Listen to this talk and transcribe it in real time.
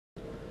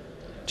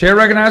Chair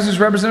recognizes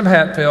Representative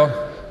Hatfield.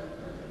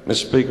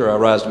 Mr. Speaker, I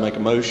rise to make a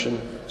motion.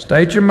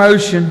 State your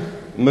motion.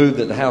 Move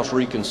that the House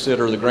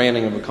reconsider the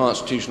granting of a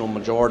constitutional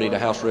majority to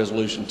House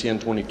Resolution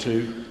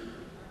 1022.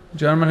 The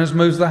gentleman has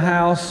moved the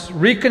House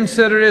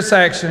reconsider its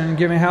action,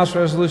 giving House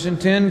Resolution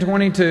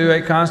 1022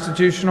 a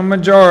constitutional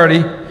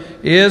majority.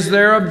 Is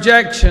there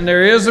objection?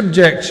 There is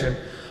objection.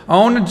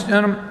 On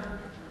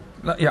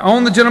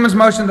the gentleman's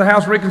motion, the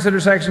House reconsider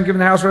its action, giving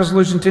the House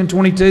Resolution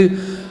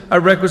 1022 a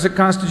requisite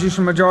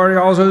constitutional majority.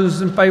 All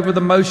those in favor of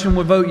the motion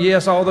will vote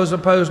yes. All those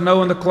opposed,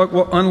 no, and the clerk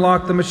will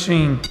unlock the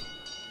machine.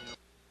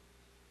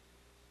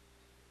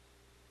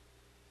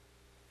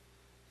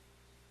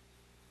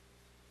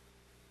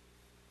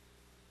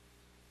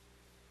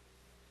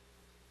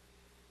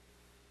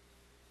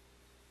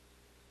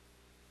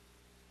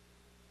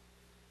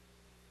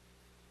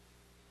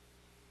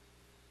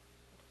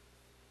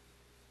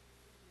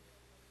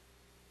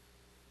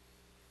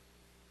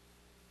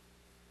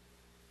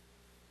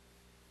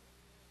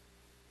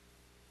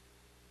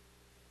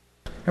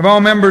 Have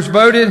all members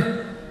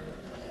voted?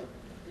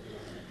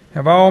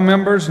 Have all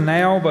members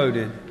now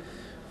voted?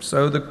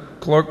 So the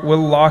clerk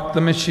will lock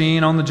the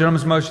machine. On the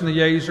gentleman's motion, the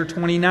yeas are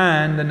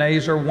 29, the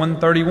nays are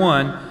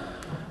 131.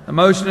 The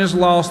motion is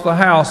lost. The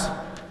House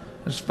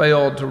has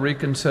failed to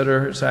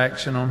reconsider its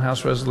action on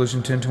House Resolution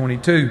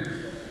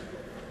 1022.